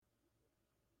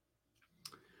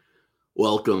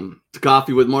Welcome to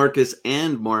Coffee with Marcus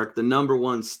and Mark, the number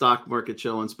one stock market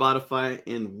show on Spotify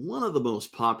and one of the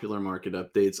most popular market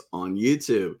updates on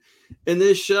YouTube. In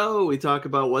this show, we talk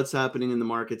about what's happening in the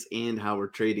markets and how we're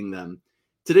trading them.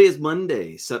 Today is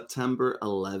Monday, September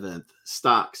 11th.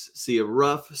 Stocks see a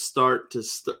rough start to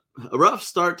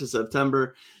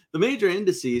September. The major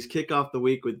indices kick off the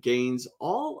week with gains.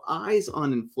 All eyes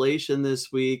on inflation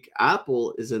this week.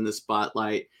 Apple is in the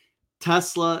spotlight.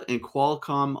 Tesla and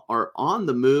Qualcomm are on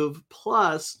the move.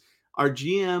 Plus, our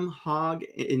GM, Hog,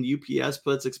 and UPS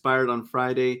puts expired on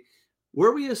Friday.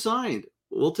 Were we assigned?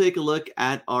 We'll take a look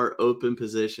at our open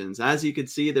positions. As you can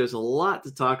see, there's a lot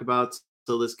to talk about,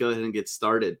 so let's go ahead and get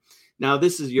started. Now,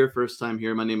 this is your first time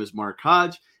here. My name is Mark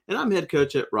Hodge, and I'm head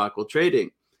coach at Rockwell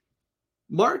Trading.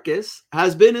 Marcus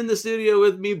has been in the studio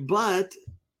with me, but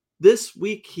this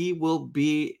week he will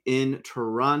be in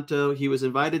Toronto. He was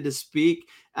invited to speak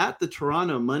at the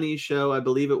Toronto Money Show. I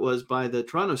believe it was by the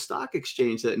Toronto Stock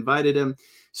Exchange that invited him.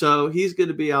 So he's going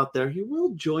to be out there. He will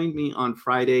join me on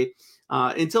Friday.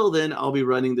 Until then, I'll be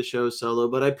running the show solo,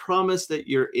 but I promise that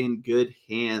you're in good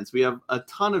hands. We have a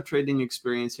ton of trading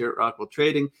experience here at Rockwell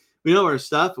Trading. We know our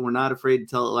stuff and we're not afraid to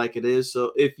tell it like it is.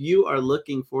 So if you are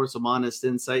looking for some honest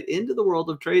insight into the world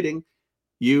of trading,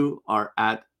 you are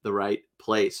at the right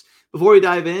place. Before we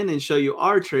dive in and show you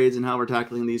our trades and how we're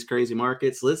tackling these crazy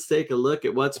markets, let's take a look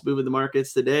at what's moving the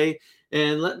markets today.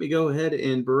 And let me go ahead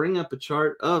and bring up a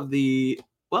chart of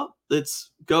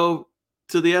let's go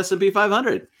to the S&P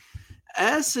 500.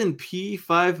 S&P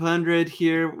 500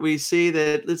 here, we see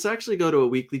that let's actually go to a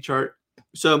weekly chart.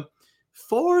 So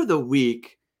for the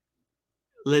week,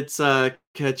 let's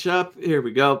catch up. Here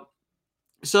we go.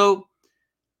 So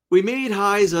we made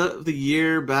highs of the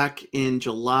year back in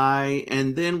July,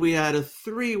 and then we had a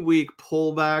 3-week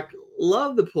pullback.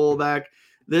 Love the pullback.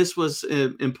 This was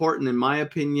important, in my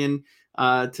opinion,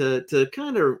 to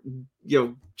kind of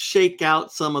shake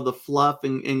out some of the fluff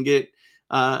and get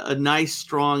a nice,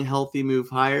 strong, healthy move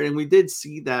higher. And we did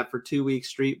see that for 2 weeks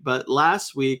straight. But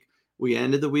last week, we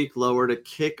ended the week lower to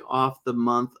kick off the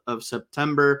month of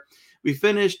September. We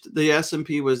finished, the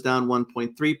S&P was down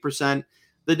 1.3%.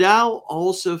 The Dow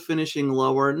also finishing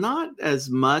lower, not as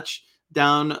much,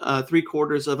 down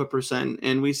 0.75%.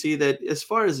 And we see that as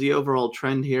far as the overall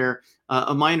trend here,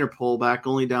 a minor pullback,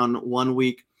 only down 1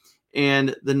 week.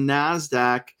 And the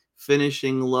NASDAQ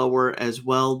finishing lower as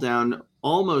well, down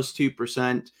almost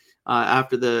 2%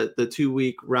 after the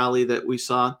 2-week rally that we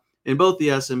saw in both the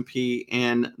S&P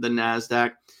and the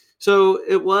NASDAQ. So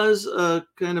it was a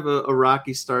kind of a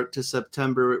rocky start to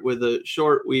September with a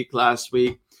short week last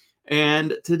week.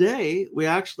 And today we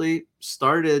actually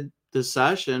started the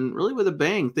session really with a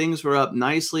bang. Things were up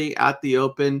nicely at the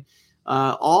open.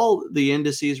 All the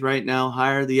indices right now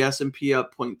higher. The S&P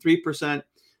up 0.3%,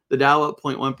 the Dow up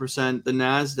 0.1%, the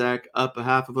NASDAQ up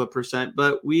 0.5%.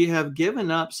 But we have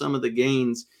given up some of the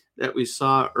gains that we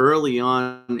saw early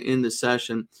on in the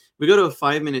session. We go to a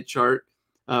 5-minute chart.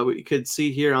 We could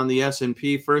see here on the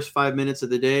S&P, first 5 minutes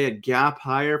of the day, a gap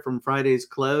higher from Friday's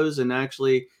close and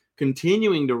actually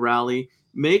continuing to rally,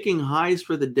 making highs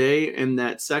for the day in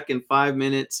that second 5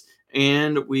 minutes,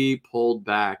 and we pulled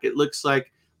back. It looks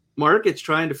like market's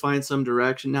trying to find some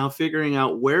direction now, figuring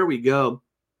out where we go.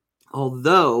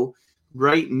 Although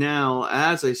right now,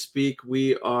 as I speak,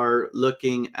 we are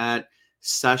looking at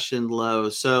session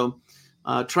lows. So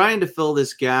trying to fill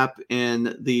this gap,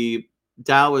 and the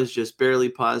Dow is just barely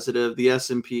positive. The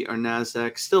S&P or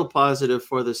NASDAQ still positive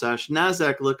for the session.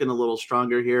 NASDAQ looking a little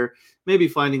stronger here, maybe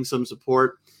finding some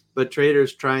support, but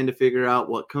traders trying to figure out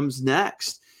what comes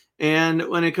next. And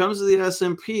when it comes to the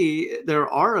S&P, there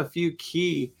are a few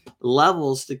key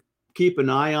levels to keep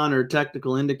an eye on, or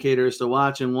technical indicators to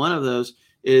watch. And one of those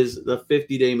is the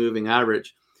 50-day moving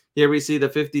average. Here we see the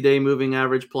 50-day moving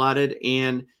average plotted,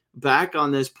 and back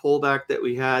on this pullback that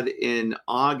we had in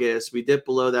August, we dipped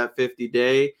below that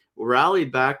 50-day,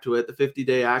 rallied back to it. The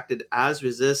 50-day acted as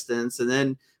resistance and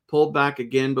then pulled back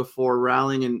again before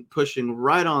rallying and pushing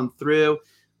right on through.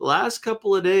 The last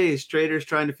couple of days, traders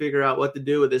trying to figure out what to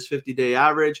do with this 50-day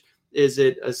average. Is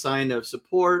it a sign of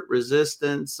support,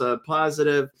 resistance,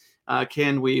 positive?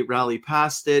 Can we rally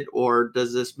past it? Or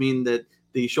does this mean that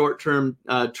the short-term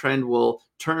trend will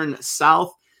turn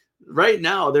south? Right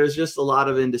now, there's just a lot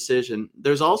of indecision.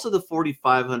 There's also the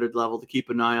 4,500 level to keep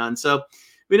an eye on. So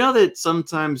we know that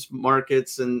sometimes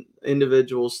markets and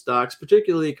individual stocks,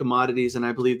 particularly commodities, and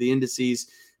I believe the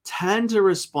indices, tend to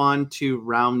respond to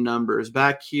round numbers.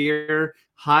 Back here,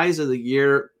 highs of the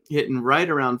year hitting right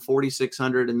around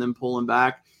 4,600 and then pulling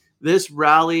back. This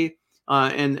rally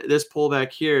and this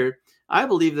pullback here I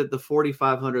believe that the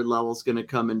 4,500 level is going to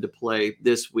come into play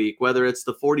this week. Whether it's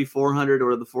the 4,400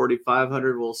 or the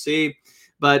 4,500, we'll see.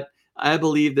 But I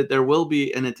believe that there will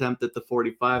be an attempt at the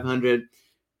 4,500.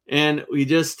 And we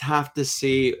just have to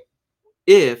see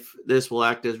if this will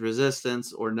act as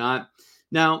resistance or not.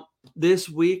 Now, this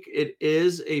week, it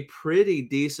is a pretty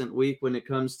decent week when it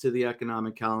comes to the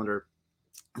economic calendar.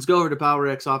 Let's go over to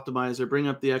PowerX Optimizer, bring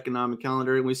up the economic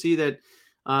calendar, and we see that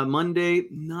Monday,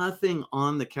 nothing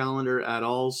on the calendar at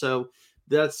all. So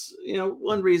that's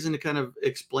one reason to kind of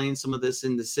explain some of this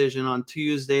indecision. On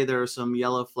Tuesday, there are some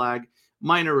yellow flag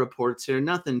minor reports here,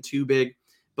 nothing too big.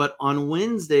 But on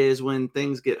Wednesday is when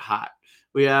things get hot.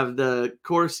 We have the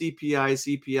core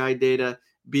CPI data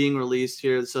being released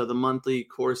here. So the monthly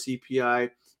core CPI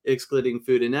excluding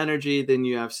food and energy. Then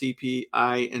you have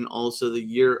CPI and also the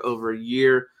year over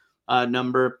year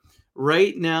number.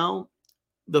 Right now,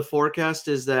 the forecast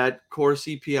is that core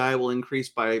CPI will increase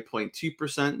by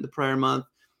 0.2% in the prior month.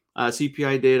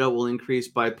 CPI data will increase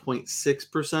by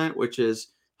 0.6%, which is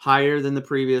higher than the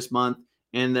previous month,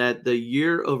 and that the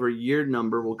year over year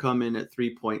number will come in at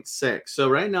 3.6. So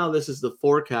right now, this is the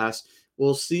forecast.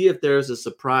 We'll see if there's a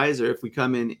surprise or if we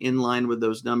come in line with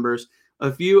those numbers.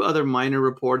 A few other minor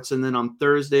reports, and then on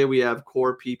Thursday, we have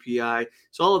core PPI.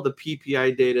 So all of the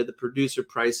PPI data, the producer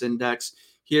price index.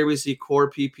 Here we see core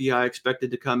PPI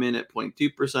expected to come in at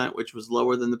 0.2%, which was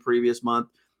lower than the previous month.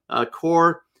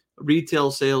 Core retail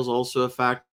sales also a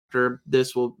factor.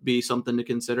 This will be something to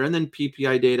consider. And then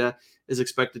PPI data is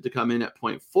expected to come in at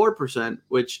 0.4%,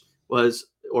 which was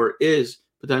or is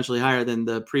potentially higher than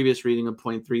the previous reading of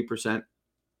 0.3%.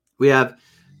 We have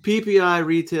PPI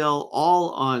retail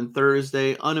all on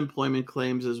Thursday, unemployment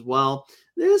claims as well.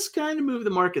 This kind of moved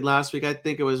the market last week. I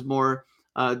think it was more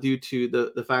due to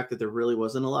the fact that there really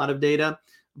wasn't a lot of data.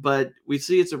 But we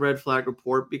see it's a red flag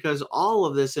report because all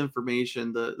of this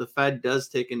information, the Fed does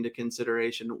take into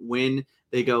consideration when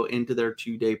they go into their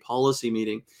 2-day policy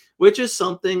meeting, which is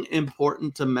something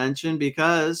important to mention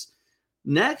because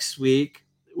next week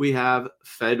we have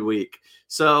Fed week.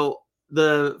 So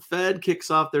the Fed kicks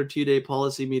off their 2-day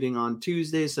policy meeting on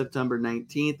Tuesday, September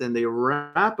 19th, and they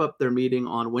wrap up their meeting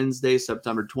on Wednesday,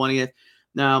 September 20th.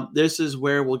 Now, this is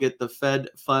where we'll get the Fed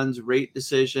funds rate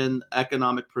decision,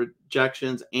 economic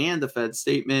projections, and the Fed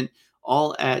statement,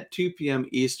 all at 2 p.m.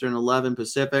 Eastern, 11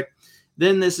 Pacific.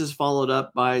 Then this is followed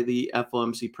up by the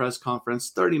FOMC press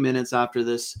conference 30 minutes after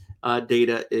this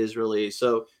data is released.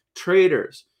 So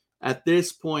traders at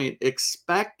this point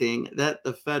expecting that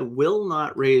the Fed will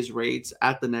not raise rates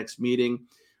at the next meeting.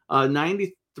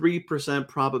 93%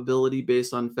 probability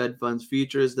based on Fed funds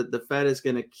futures that the Fed is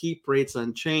going to keep rates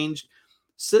unchanged.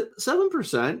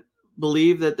 7%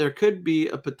 believe that there could be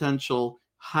a potential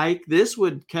hike. This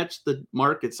would catch the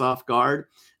markets off guard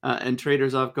and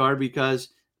traders off guard because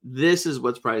this is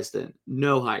what's priced in.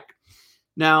 No hike.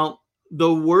 Now,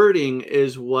 the wording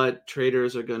is what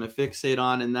traders are going to fixate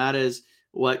on, and that is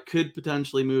what could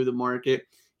potentially move the market.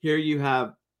 Here you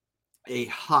have a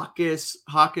hawkish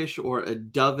or a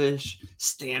dovish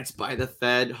stance by the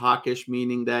Fed. Hawkish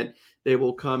meaning that they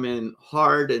will come in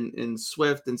hard and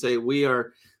swift and say we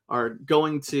are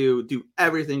going to do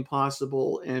everything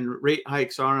possible and rate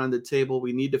hikes are on the table.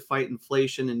 We need to fight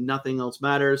inflation and nothing else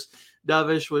matters.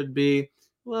 Dovish would be,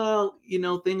 well,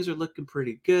 things are looking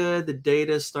pretty good. The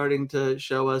data is starting to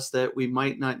show us that we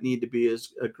might not need to be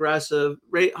as aggressive.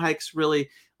 Rate hikes really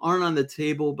aren't on the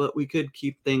table, but we could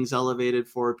keep things elevated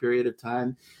for a period of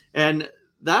time. And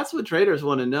that's what traders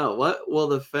want to know. What will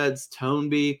the Fed's tone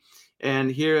be?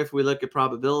 And here, if we look at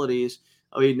probabilities,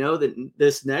 we know that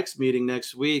this next meeting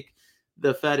next week,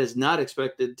 the Fed is not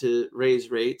expected to raise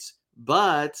rates,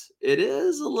 but it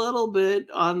is a little bit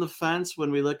on the fence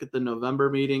when we look at the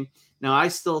November meeting. Now, I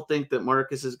still think that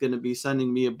Marcus is going to be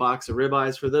sending me a box of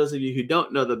ribeyes. For those of you who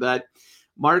don't know the bet,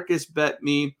 Marcus bet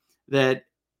me that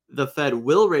the Fed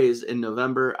will raise in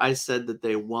November. I said that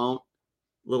they won't.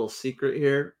 Little secret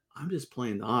here. I'm just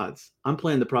playing the odds. I'm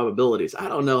playing the probabilities. I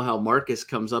don't know how Marcus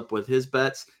comes up with his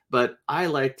bets, but I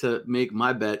like to make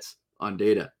my bets on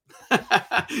data.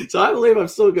 So I believe I'm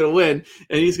still going to win,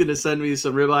 and he's going to send me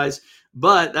some ribeyes.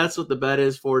 But that's what the bet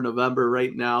is for November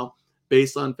right now.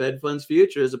 Based on Fed funds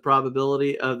futures, the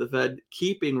probability of the Fed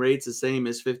keeping rates the same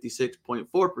is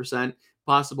 56.4%,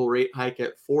 possible rate hike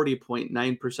at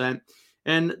 40.9%.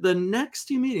 And the next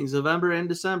two meetings, November and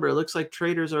December, it looks like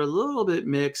traders are a little bit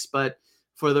mixed, but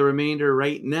for the remainder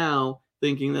right now,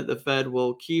 thinking that the Fed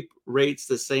will keep rates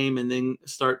the same and then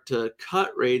start to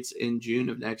cut rates in June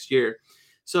of next year.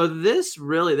 So this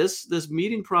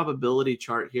meeting probability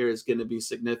chart here is going to be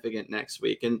significant next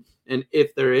week. And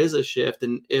if there is a shift,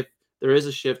 and if there is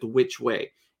a shift, which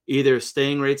way? either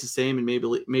staying rates the same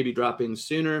and maybe dropping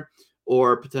sooner,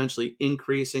 or potentially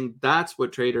increasing. That's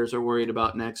what traders are worried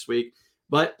about next week.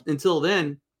 But until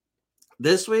then,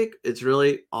 this week, it's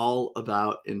really all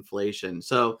about inflation.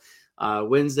 So,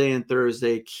 Wednesday and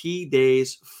Thursday, key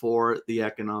days for the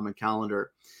economic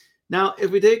calendar. Now,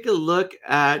 if we take a look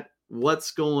at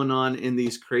what's going on in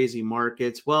these crazy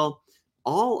markets, well,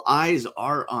 all eyes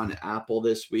are on Apple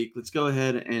this week. Let's go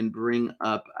ahead and bring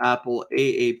up Apple.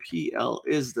 AAPL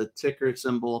is the ticker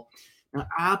symbol. Now,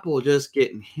 Apple just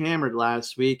getting hammered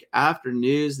last week after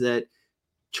news that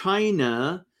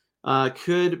China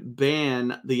could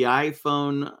ban the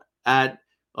iPhone at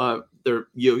their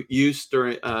use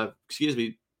during,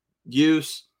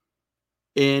 use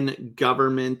in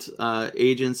government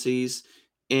agencies.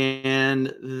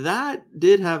 And that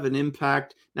did have an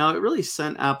impact. Now, it really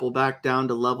sent Apple back down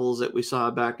to levels that we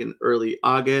saw back in early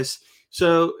August.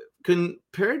 So,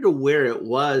 compared to where it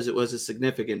was a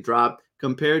significant drop.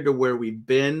 Compared to where we've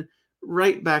been,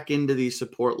 right back into these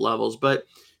support levels. But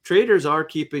traders are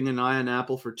keeping an eye on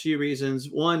Apple for two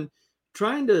reasons. One,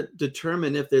 trying to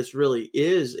determine if this really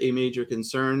is a major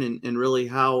concern and really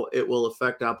how it will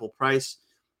affect Apple price,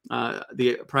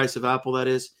 the price of Apple, that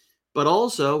is. But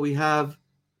also, we have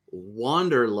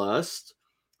Wanderlust,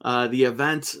 the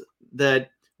event that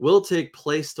will take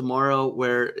place tomorrow,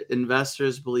 where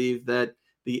investors believe that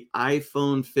the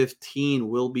iPhone 15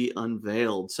 will be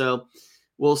unveiled. So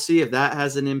we'll see if that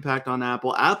has an impact on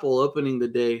Apple. Apple opening the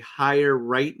day higher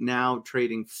right now,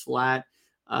 trading flat,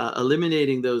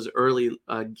 eliminating those early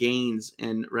gains,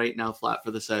 and right now flat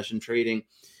for the session, trading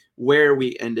where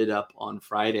we ended up on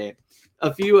Friday.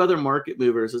 A few other market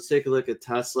movers. Let's take a look at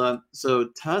Tesla. So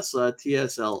Tesla,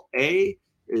 TSLA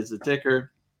is the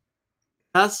ticker.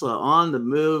 Tesla on the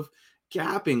move,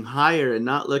 gapping higher and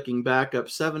not looking back, up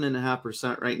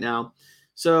 7.5% right now.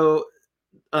 So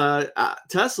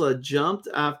Tesla jumped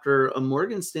after a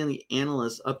Morgan Stanley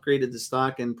analyst upgraded the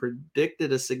stock and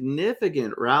predicted a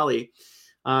significant rally,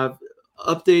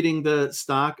 updating the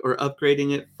stock or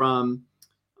upgrading it from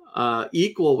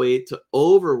equal weight to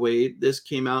overweight. This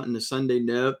came out in the Sunday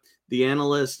note. The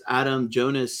analyst Adam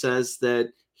Jonas says that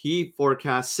he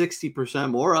forecasts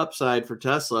 60% more upside for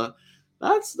Tesla.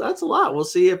 That's a lot. We'll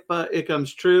see if it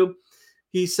comes true.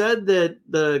 He said that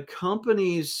the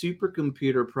company's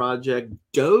supercomputer project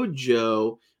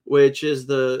Dojo, which is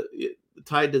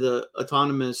tied to the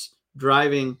autonomous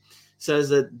driving, says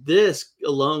that this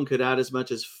alone could add as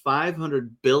much as $500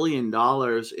 billion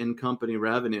in company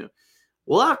revenue.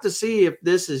 We'll have to see if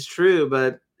this is true,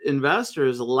 but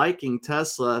investors liking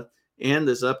Tesla and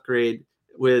this upgrade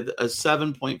with a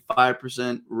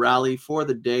 7.5% rally for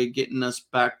the day, getting us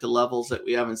back to levels that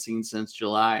we haven't seen since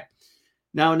July.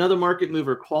 Now, another market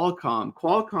mover, Qualcomm.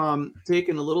 Qualcomm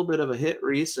taken a little bit of a hit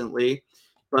recently,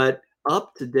 but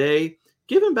up today,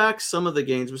 giving back some of the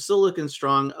gains. We're still looking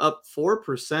strong, up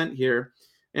 4% here.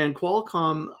 And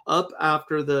Qualcomm up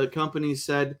after the company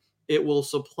said it will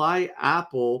supply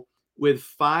Apple with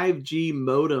 5G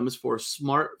modems for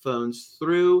smartphones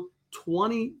through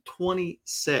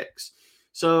 2026.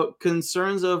 So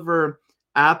concerns over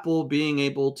Apple being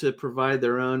able to provide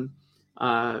their own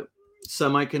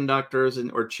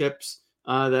semiconductors or chips,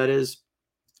 that is,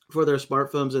 for their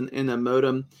smartphones and a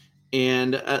modem.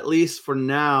 And at least for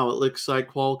now, it looks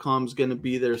like Qualcomm's going to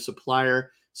be their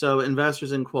supplier. So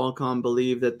investors in Qualcomm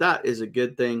believe that that is a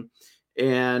good thing.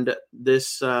 And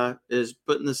this is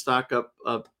putting the stock up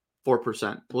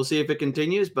 4%. We'll see if it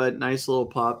continues, but nice little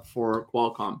pop for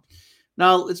Qualcomm.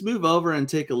 Now, let's move over and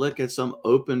take a look at some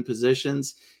open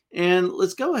positions. And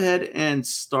let's go ahead and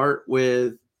start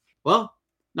with, well,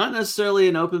 not necessarily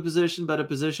an open position, but a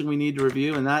position we need to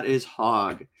review, and that is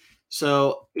HOG.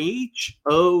 So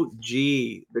HOG,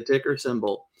 the ticker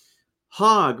symbol.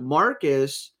 HOG,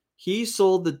 Marcus, he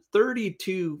sold the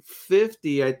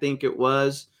 3250, I think it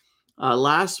was,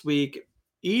 last week.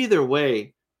 Either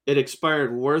way, it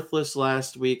expired worthless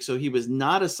last week, so he was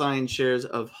not assigned shares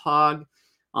of HOG.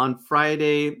 On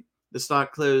Friday, the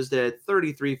stock closed at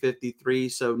 33.53,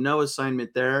 so no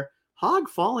assignment there. HOG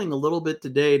falling a little bit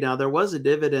today. Now, there was a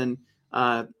dividend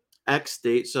X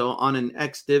date, so on an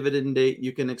X dividend date,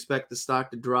 you can expect the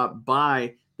stock to drop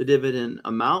by the dividend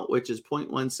amount, which is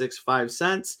 0.165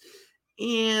 cents,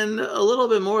 and a little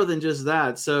bit more than just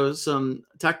that. So some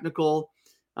technical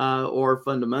or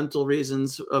fundamental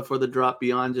reasons for the drop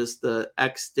beyond just the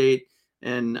X date,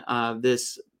 and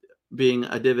this being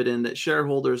a dividend that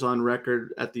shareholders on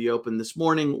record at the open this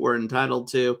morning were entitled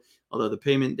to, although the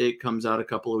payment date comes out a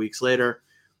couple of weeks later.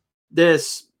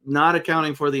 This not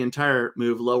accounting for the entire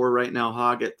move lower right now,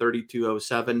 HOG at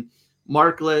 32.07.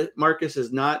 Marcus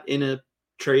is not in a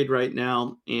trade right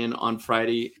now, and on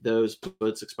Friday, those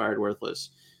puts expired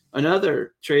worthless.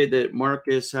 Another trade that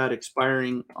Marcus had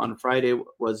expiring on Friday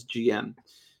was GM.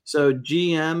 So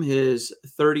GM, his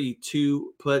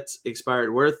 32 puts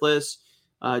expired worthless.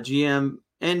 GM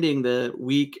ending the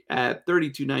week at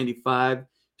 32.95.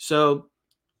 So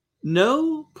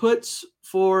no puts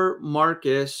for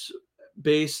Marcus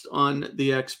based on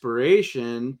the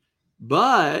expiration,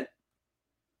 but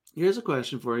here's a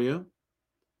question for you.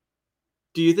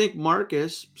 Do you think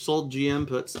Marcus sold GM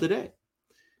puts today?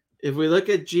 If we look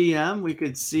at GM, we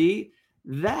could see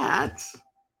that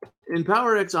in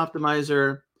PowerX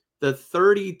Optimizer, the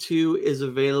 32 is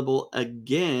available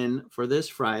again for this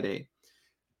Friday.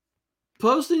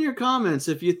 Post in your comments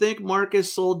if you think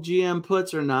Marcus sold GM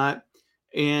puts or not,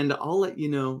 and I'll let you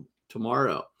know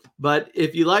tomorrow. But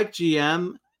if you like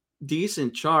GM,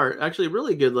 decent chart, actually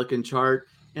really good looking chart,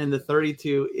 and the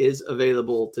 32 is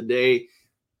available today.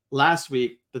 Last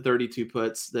week, the 32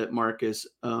 puts that Marcus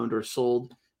owned or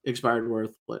sold expired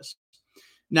worthless.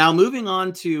 Now, moving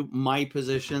on to my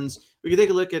positions, we can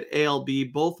take a look at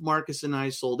ALB. Both Marcus and I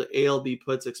sold ALB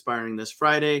puts expiring this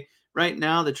Friday. Right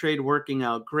now, the trade working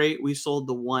out great. We sold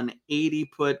the 180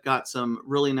 put, got some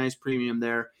really nice premium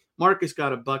there. Marcus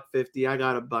got $1.50. I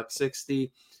got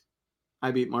 $1.60.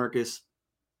 I beat Marcus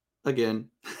again.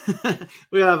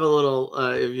 We have a little,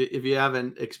 if you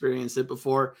haven't experienced it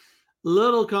before,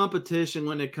 little competition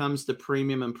when it comes to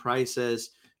premium and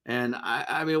prices. And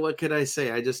I mean, what could I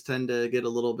say? I just tend to get a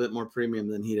little bit more premium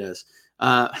than he does.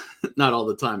 Not all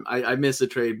the time. I miss a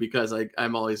trade because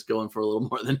I'm always going for a little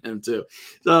more than him too.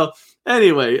 So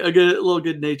anyway, a little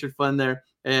good natured fun there.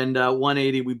 And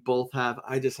 180 we both have.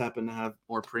 I just happen to have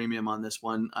more premium on this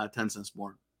one, 10 cents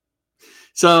more.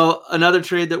 So another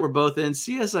trade that we're both in,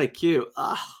 CSIQ.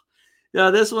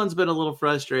 Yeah, this one's been a little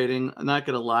frustrating. I'm not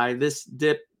going to lie. This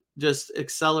dip just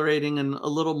accelerating and a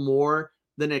little more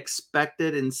than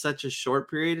expected in such a short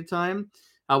period of time.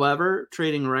 However,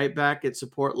 trading right back at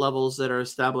support levels that are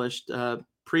established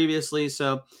previously.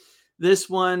 So this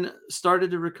one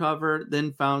started to recover,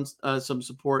 then found some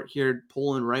support here,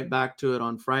 pulling right back to it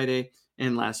on Friday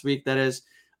and last week. That is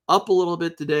up a little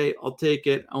bit today. I'll take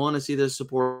it. I want to see this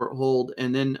support hold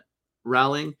and then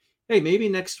rallying. Hey, maybe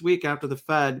next week after the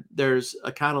Fed, there's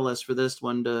a catalyst for this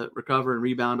one to recover and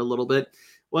rebound a little bit.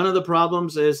 One of the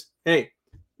problems is, hey,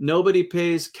 nobody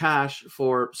pays cash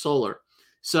for solar.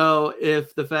 So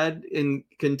if the Fed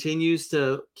continues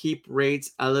to keep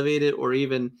rates elevated or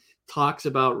even talks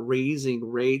about raising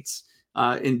rates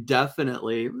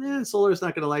indefinitely, solar is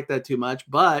not going to like that too much.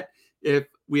 But if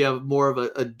we have more of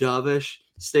a dovish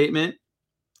statement,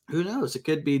 who knows? It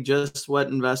could be just what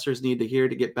investors need to hear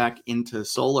to get back into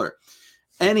solar.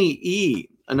 NEE,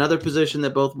 another position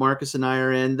that both Marcus and I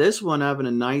are in. This one having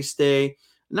a nice day,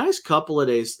 nice couple of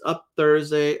days. Up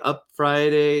Thursday, up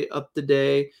Friday, up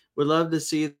today. Would love to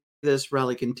see this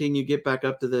rally continue, get back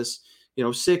up to this,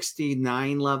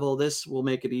 69 level. This will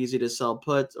make it easy to sell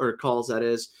puts or calls, that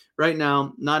is. Right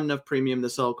now, not enough premium to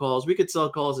sell calls. We could sell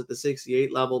calls at the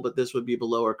 68 level, but this would be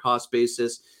below our cost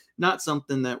basis. Not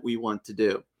something that we want to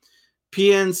do.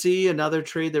 PNC, another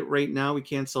trade that right now we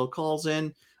can't sell calls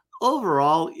in.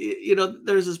 Overall,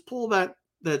 there's this pullback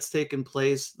that's taken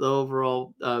place. The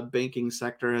overall banking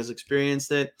sector has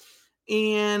experienced it.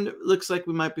 And looks like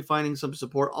we might be finding some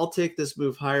support. I'll take this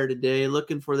move higher today,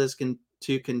 looking for this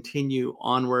to continue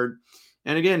onward.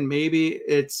 And again, maybe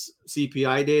it's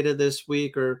CPI data this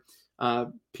week or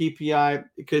PPI.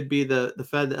 It could be the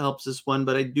Fed that helps this one.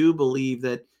 But I do believe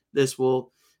that this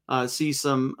will see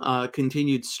some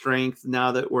continued strength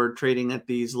now that we're trading at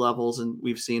these levels and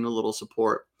we've seen a little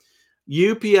support.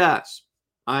 UPS,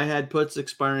 I had puts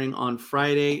expiring on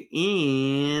Friday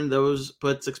and those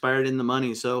puts expired in the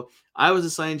money. So I was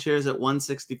assigned shares at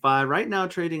 165, right now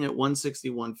trading at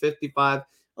 161.55,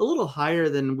 a little higher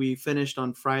than we finished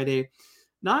on Friday.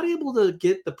 Not able to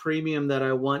get the premium that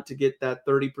I want to get that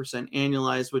 30%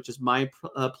 annualized, which is my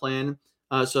plan.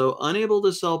 So unable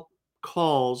to sell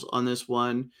calls on this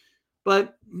one,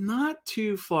 but not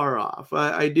too far off.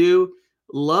 I do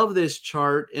love this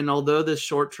chart, and although this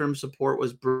short-term support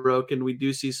was broken, we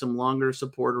do see some longer-term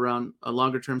support around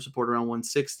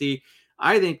 160.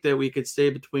 I think that we could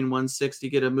stay between 160,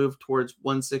 get a move towards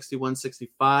 160,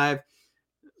 165,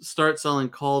 start selling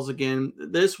calls again.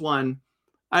 This one,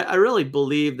 I really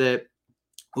believe that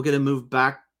we'll get a move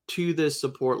back to this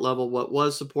support level. What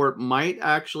was support might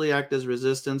actually act as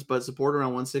resistance, but support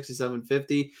around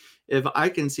 167.50. If I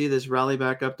can see this rally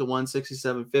back up to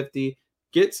 167.50,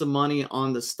 get some money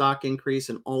on the stock increase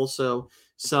and also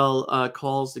sell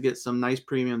calls to get some nice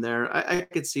premium there, I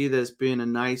could see this being a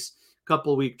nice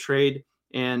couple week trade.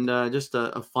 and just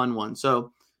a fun one.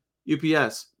 So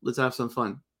UPS, let's have some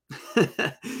fun.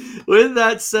 With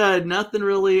that said, nothing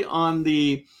really on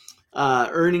the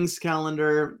earnings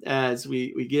calendar as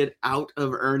we get out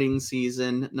of earnings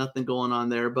season. Nothing going on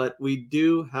there, but we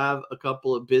do have a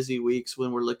couple of busy weeks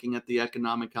when we're looking at the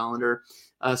economic calendar,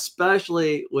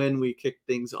 especially when we kick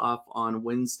things off on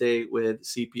Wednesday with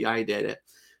CPI data.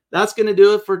 That's going to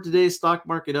do it for today's stock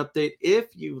market update.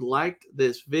 If you liked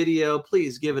this video,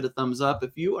 please give it a thumbs up.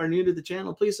 If you are new to the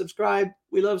channel, please subscribe.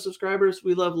 We love subscribers.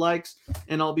 We love likes.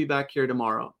 And I'll be back here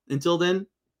tomorrow. Until then,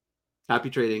 happy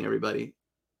trading, everybody.